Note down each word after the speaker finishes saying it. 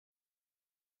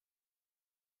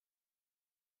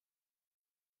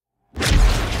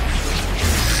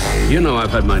You know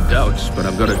I've had my doubts, but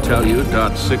I've got to tell you,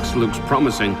 Dart 6 looks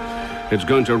promising. It's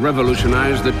going to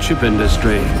revolutionize the chip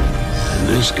industry. And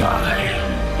this guy,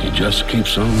 he just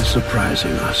keeps on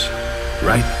surprising us.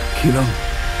 Right, Kilo?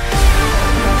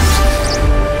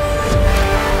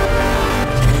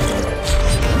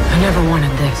 I never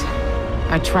wanted this.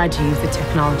 I tried to use the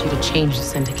technology to change the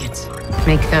syndicates,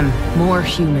 make them more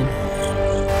human.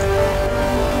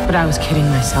 But I was kidding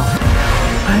myself.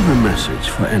 I have a message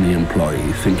for any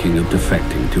employee thinking of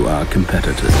defecting to our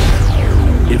competitors.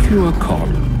 If you are caught,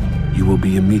 you will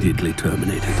be immediately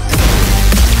terminated.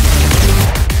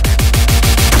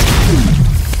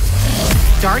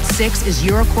 Dart 6 is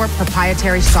Eurocorp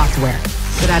proprietary software,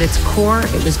 but at its core,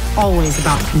 it was always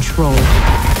about control.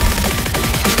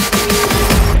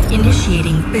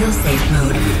 Initiating failsafe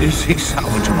mode. Is he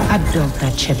salvageable? I built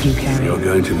that chip you carry. You're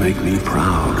going to make me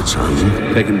proud, son.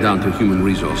 Take him down to human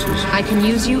resources. I can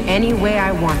use you any way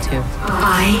I want to.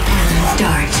 I am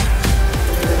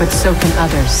Dart. But so can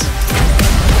others.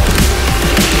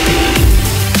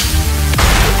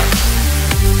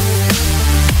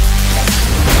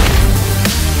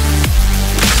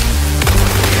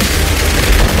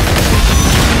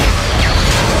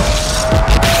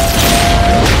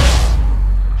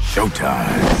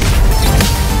 Showtime.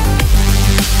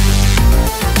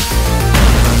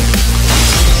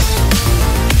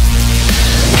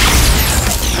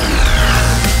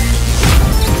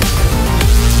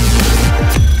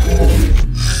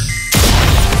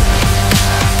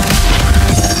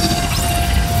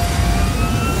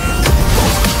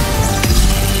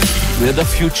 We're the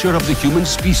future of the human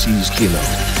species, Kilo.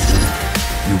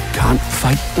 You can't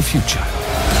fight the future.